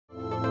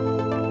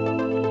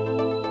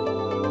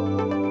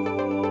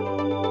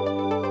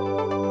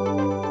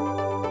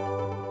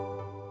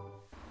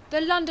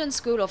The London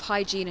School of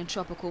Hygiene and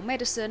Tropical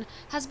Medicine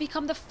has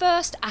become the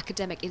first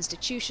academic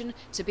institution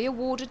to be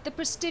awarded the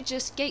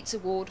prestigious Gates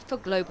Award for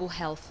Global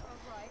Health.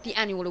 The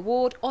annual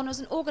award honours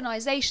an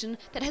organisation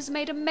that has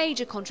made a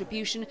major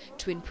contribution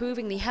to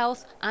improving the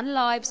health and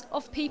lives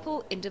of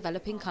people in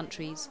developing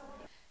countries.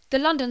 The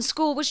London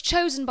School was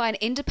chosen by an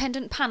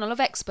independent panel of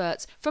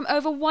experts from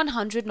over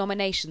 100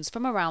 nominations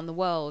from around the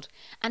world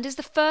and is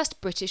the first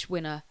British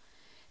winner.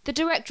 The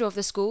director of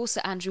the school,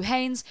 Sir Andrew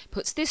Haynes,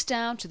 puts this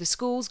down to the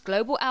school's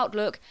global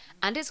outlook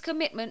and its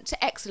commitment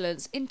to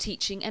excellence in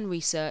teaching and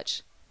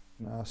research.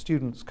 Our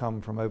students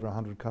come from over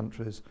 100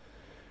 countries.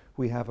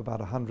 We have about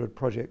 100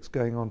 projects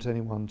going on at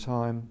any one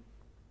time.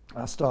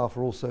 Our staff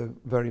are also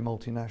very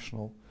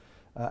multinational,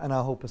 and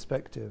our whole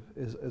perspective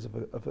is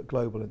of a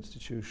global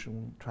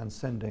institution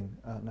transcending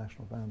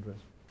national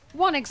boundaries.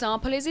 One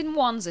example is in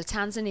Mwanza,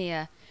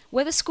 Tanzania,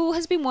 where the school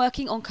has been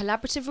working on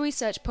collaborative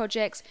research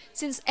projects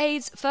since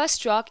AIDS first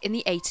struck in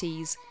the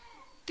 80s.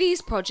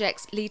 These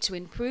projects lead to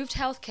improved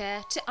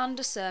healthcare to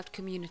underserved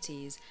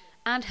communities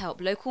and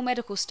help local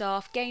medical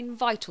staff gain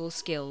vital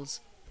skills.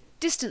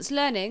 Distance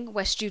learning,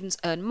 where students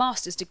earn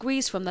master's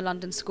degrees from the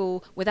London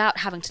School without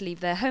having to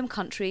leave their home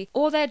country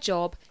or their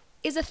job,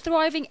 is a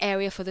thriving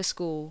area for the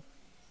school.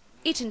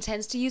 It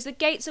intends to use the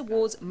Gates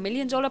Award's $1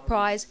 million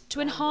prize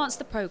to enhance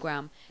the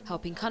programme,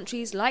 helping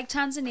countries like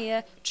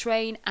Tanzania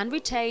train and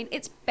retain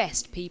its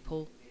best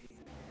people.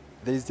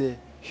 There is a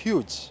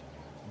huge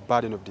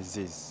burden of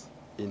disease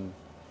in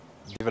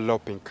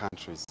developing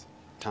countries,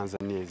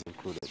 Tanzania is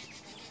included.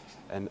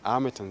 And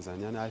I'm a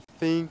Tanzanian. I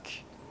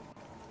think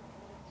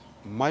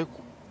my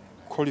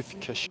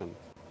qualification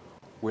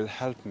will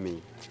help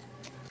me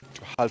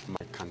to help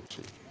my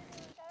country.